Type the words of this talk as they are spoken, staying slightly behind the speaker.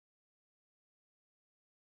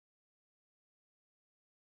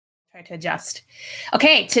Try to adjust.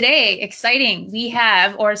 Okay, today, exciting. We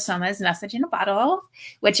have Aura-Soma's Message in a Bottle,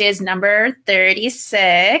 which is number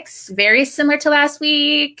 36. Very similar to last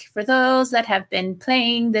week. For those that have been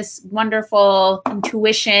playing this wonderful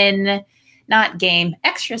intuition, not game,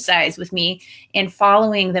 exercise with me and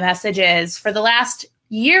following the messages for the last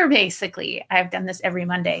year, basically. I've done this every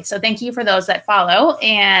Monday. So thank you for those that follow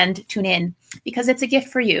and tune in because it's a gift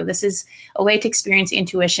for you. This is a way to experience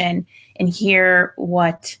intuition and hear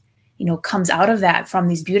what comes out of that from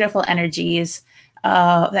these beautiful energies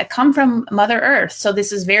that come from Mother Earth. So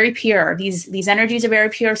this is very pure. These energies are very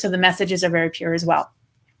pure, so the messages are very pure as well.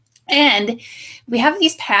 And we have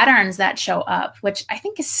these patterns that show up, which I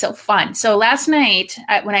think is so fun. So last night,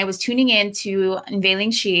 when I was tuning in to Unveiling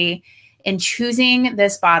She and choosing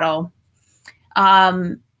this bottle,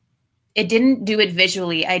 it didn't do it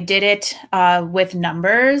visually. I did it with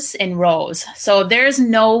numbers and rows. So there's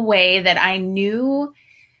no way that I knew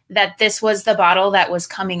that this was the bottle that was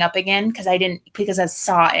coming up again because I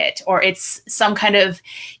saw it, or it's some kind of,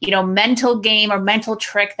 mental game or mental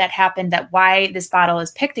trick that happened that why this bottle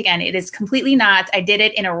is picked again. It is completely not. I did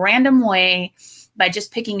it in a random way by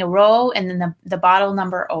just picking a row and then the bottle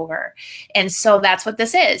number over. And so that's what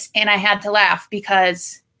this is. And I had to laugh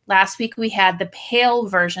because last week we had the pale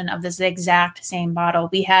version of this exact same bottle.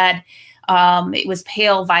 We had it was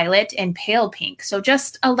pale violet and pale pink. So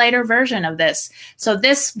just a lighter version of this. So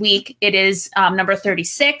this week it is number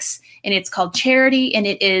 36 and it's called Charity, and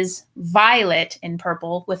it is violet and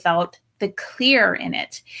purple without the clear in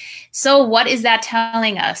it. So what is that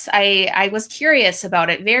telling us? I was curious about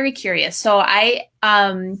it, very curious. So I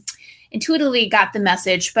intuitively got the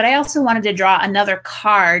message, but I also wanted to draw another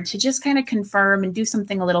card to just kind of confirm and do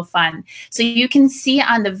something a little fun. So you can see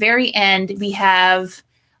on the very end, we have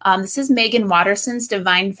this is Megan Watterson's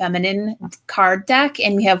Divine Feminine card deck,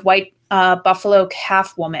 and we have White Buffalo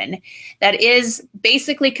Calf Woman. That is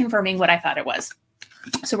basically confirming what I thought it was.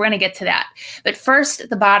 So we're going to get to that. But first,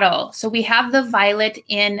 the bottle. So we have the violet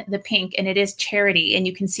in the pink, and it is Charity, and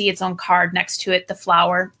you can see its own card next to it, the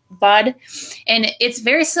flower bud. And it's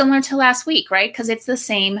very similar to last week, right? Because it's the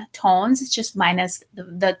same tones. It's just minus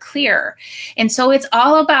the clear. And so it's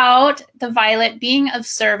all about the violet being of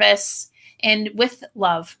service and with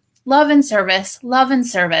love and service, love and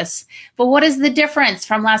service. But what is the difference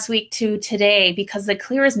from last week to today? Because the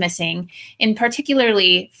clear is missing, and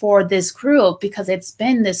particularly for this group, because it's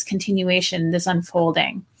been this continuation, this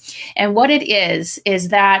unfolding. And what it is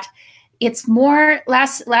that it's more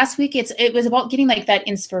last week, it was about getting like that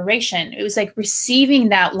inspiration. It was like receiving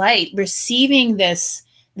that light, receiving this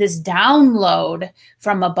download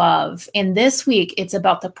from above. And this week, it's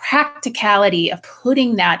about the practicality of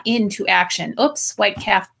putting that into action. Oops, White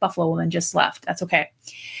Calf Buffalo Woman just left. That's okay.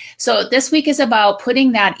 So this week is about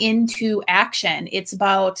putting that into action. It's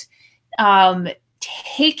about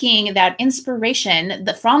taking that inspiration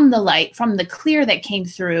from the light, from the clear that came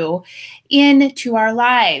through into our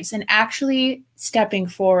lives and actually stepping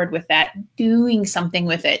forward with that, doing something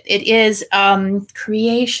with it. It is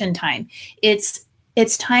creation time.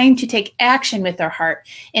 It's time to take action with our heart,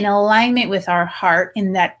 in alignment with our heart,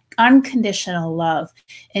 in that unconditional love,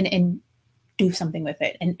 and do something with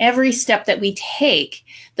it. And every step that we take,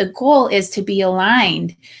 the goal is to be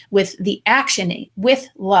aligned with the action with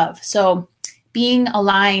love. So being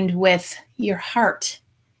aligned with your heart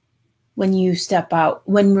when you step out,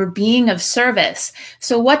 when we're being of service.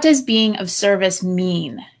 So what does being of service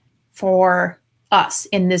mean for us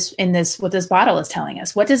in this, what this bottle is telling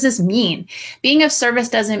us? What does this mean? Being of service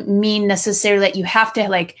doesn't mean necessarily that you have to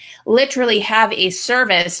like literally have a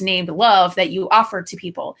service named love that you offer to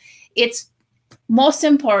people. It's most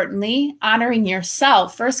importantly honoring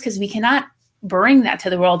yourself first, because we cannot bring that to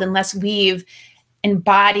the world unless we've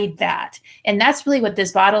embodied that. And that's really what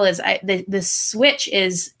this bottle is. The switch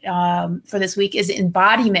is for this week is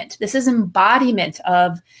embodiment. This is embodiment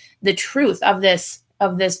of the truth of this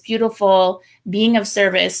beautiful being of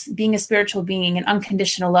service, being a spiritual being, and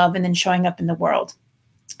unconditional love, and then showing up in the world.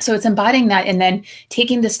 So it's embodying that and then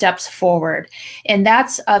taking the steps forward. And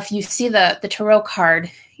that's, if you see the tarot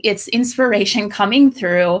card, it's inspiration coming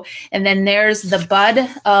through. And then there's the bud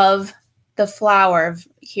of the flower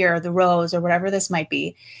here, the rose, or whatever this might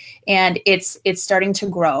be. And it's starting to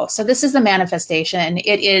grow. So this is the manifestation.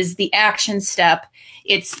 It is the action step.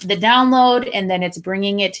 It's the download, and then it's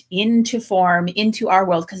bringing it into form, into our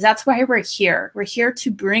world, because that's why we're here. We're here to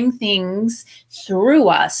bring things through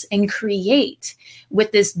us and create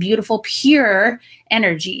with this beautiful, pure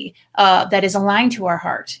energy that is aligned to our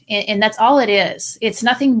heart. And that's all it is. It's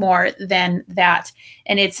nothing more than that.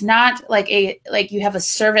 And it's not like you have a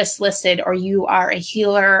service listed, or you are a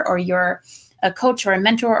healer, or you're a coach or a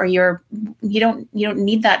mentor, or you don't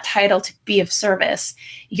need that title to be of service.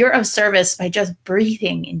 You're of service by just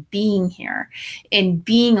breathing and being here and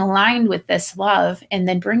being aligned with this love, and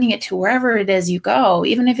then bringing it to wherever it is you go,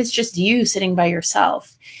 even if it's just you sitting by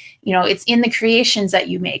yourself. It's in the creations that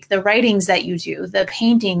you make, the writings that you do, the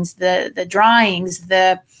paintings, the drawings,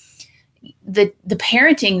 the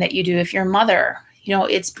parenting that you do if you're a mother.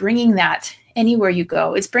 It's bringing that anywhere you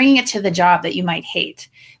go. It's bringing it to the job that you might hate,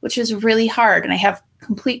 which is really hard. And I have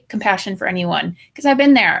complete compassion for anyone, because I've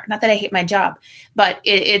been there. Not that I hate my job, but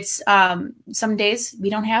it's some days we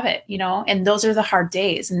don't have it, and those are the hard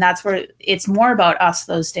days. And that's where it's more about us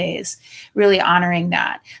those days, really honoring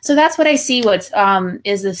that. So that's what I see what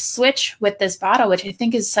is the switch with this bottle, which I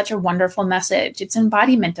think is such a wonderful message. It's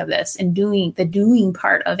embodiment of this and the doing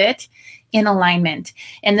part of it in alignment.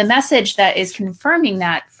 And the message that is confirming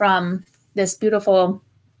that from this beautiful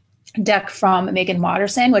deck from Megan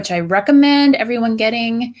Watterson, which I recommend everyone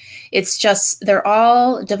getting. It's just, they're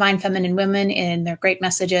all divine feminine women and they're great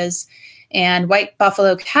messages. And White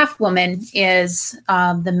Buffalo Calf Woman is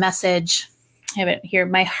the message. I have it here.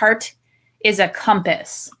 My heart is a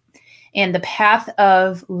compass, and the path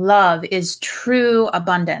of love is true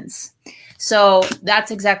abundance. So that's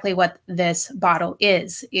exactly what this bottle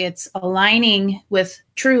is. It's aligning with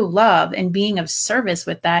true love and being of service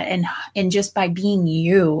with that, and just by being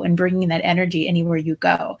you and bringing that energy anywhere you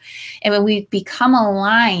go. And when we become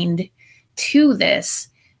aligned to this,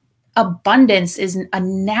 abundance is a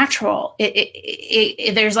natural.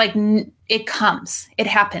 There's like, it comes, it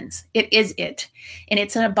happens, it is it. And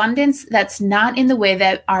it's an abundance that's not in the way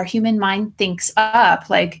that our human mind thinks up.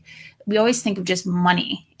 Like, we always think of just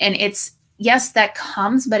money, and yes, that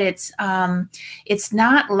comes, but it's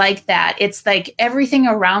not like that. It's like everything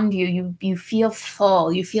around you, you feel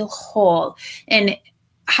full, you feel whole. And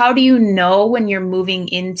how do you know when you're moving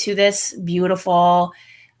into this beautiful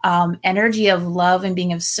energy of love and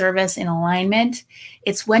being of service in alignment?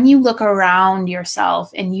 It's when you look around yourself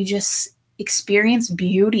and you just experience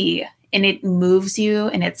beauty, and it moves you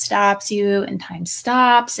and it stops you, and time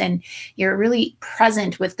stops, and you're really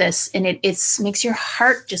present with this, and it makes your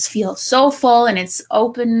heart just feel so full and it's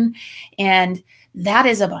open. And that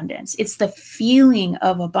is abundance. It's the feeling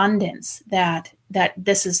of abundance that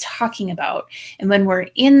this is talking about. And when we're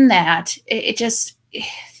in that, it just,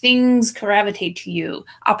 things gravitate to you,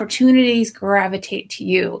 opportunities gravitate to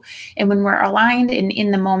you. And when we're aligned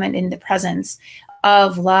in the moment, in the presence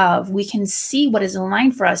of love, we can see what is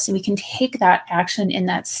aligned for us, and we can take that action in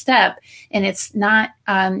that step. And it's not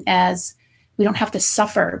as, we don't have to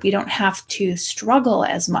suffer, we don't have to struggle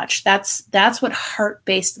as much. That's what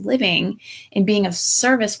heart-based living and being of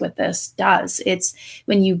service with this does. It's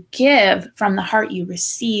when you give from the heart, you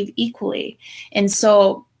receive equally. And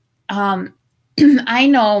so I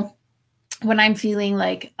know when I'm feeling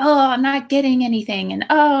like, oh, I'm not getting anything, and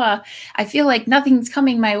I feel like nothing's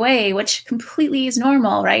coming my way, which completely is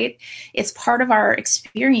normal, right? It's part of our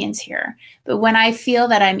experience here. But when I feel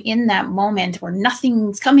that I'm in that moment where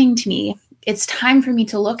nothing's coming to me, it's time for me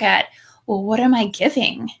to look at, well, what am I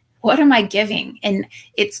giving? What am I giving? And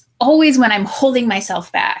it's always when I'm holding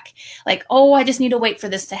myself back, like, oh, I just need to wait for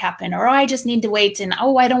this to happen, or oh, I just need to wait, and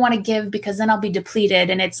oh, I don't want to give because then I'll be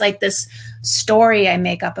depleted. And it's like this story I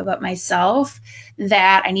make up about myself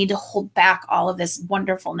that I need to hold back all of this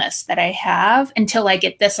wonderfulness that I have until I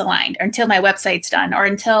get this aligned, or until my website's done, or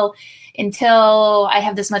until I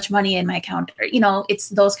have this much money in my account, or, it's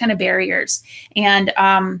those kind of barriers. And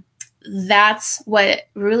that's what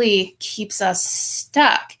really keeps us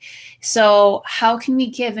stuck. So how can we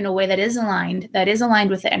give in a way that is aligned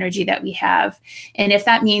with the energy that we have? And if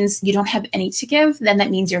that means you don't have any to give, then that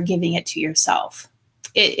means you're giving it to yourself.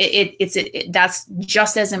 That's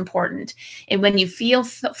just as important. And when you feel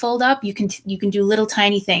filled up, you can do little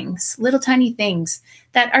tiny things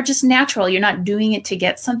that are just natural. You're not doing it to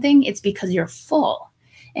get something. It's because you're full,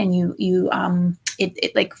 and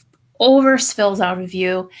it like over spills out of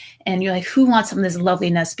you, and you're like, who wants some of this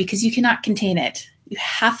loveliness? Because you cannot contain it. You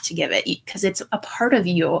have to give it because it's a part of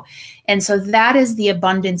you. And so that is the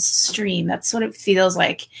abundance stream. That's what it feels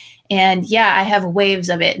like. And yeah, I have waves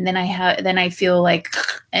of it. And then I feel like,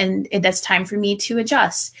 and that's time for me to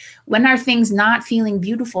adjust. When are things not feeling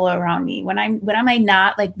beautiful around me? When am I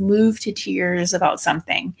not like moved to tears about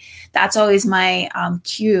something? That's always my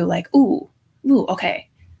cue, like, ooh, okay.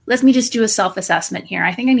 Let me just do a self-assessment here.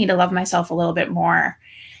 I think I need to love myself a little bit more.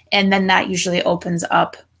 And then that usually opens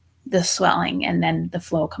up the swelling, and then the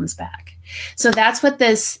flow comes back. So that's what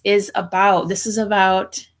this is about. This is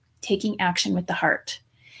about taking action with the heart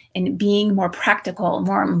and being more practical,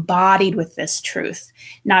 more embodied with this truth.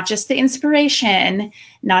 Not just the inspiration,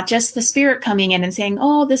 not just the spirit coming in and saying,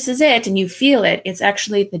 oh, this is it, and you feel it. It's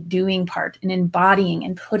actually the doing part and embodying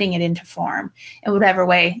and putting it into form in whatever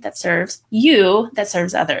way that serves you, that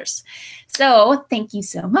serves others. So thank you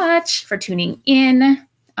so much for tuning in.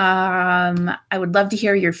 I would love to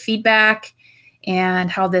hear your feedback and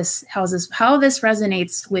how this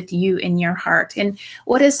resonates with you in your heart, and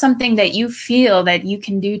what is something that you feel that you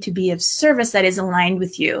can do to be of service that is aligned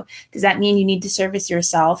with you. Does that mean you need to service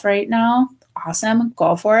yourself right now? Awesome,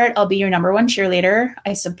 go for it. I'll be your number one cheerleader.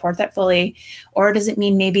 I support that fully. Or does it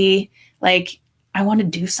mean maybe like I want to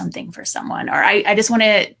do something for someone, or I just want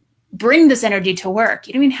to bring this energy to work?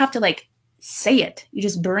 You don't even have to like say it. You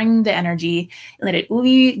just bring the energy and let it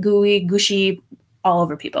ooey gooey gushy all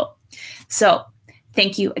over people. So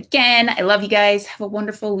thank you again. I love you guys. Have a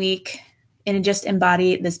wonderful week, and just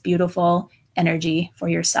embody this beautiful energy for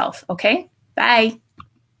yourself. Okay, bye.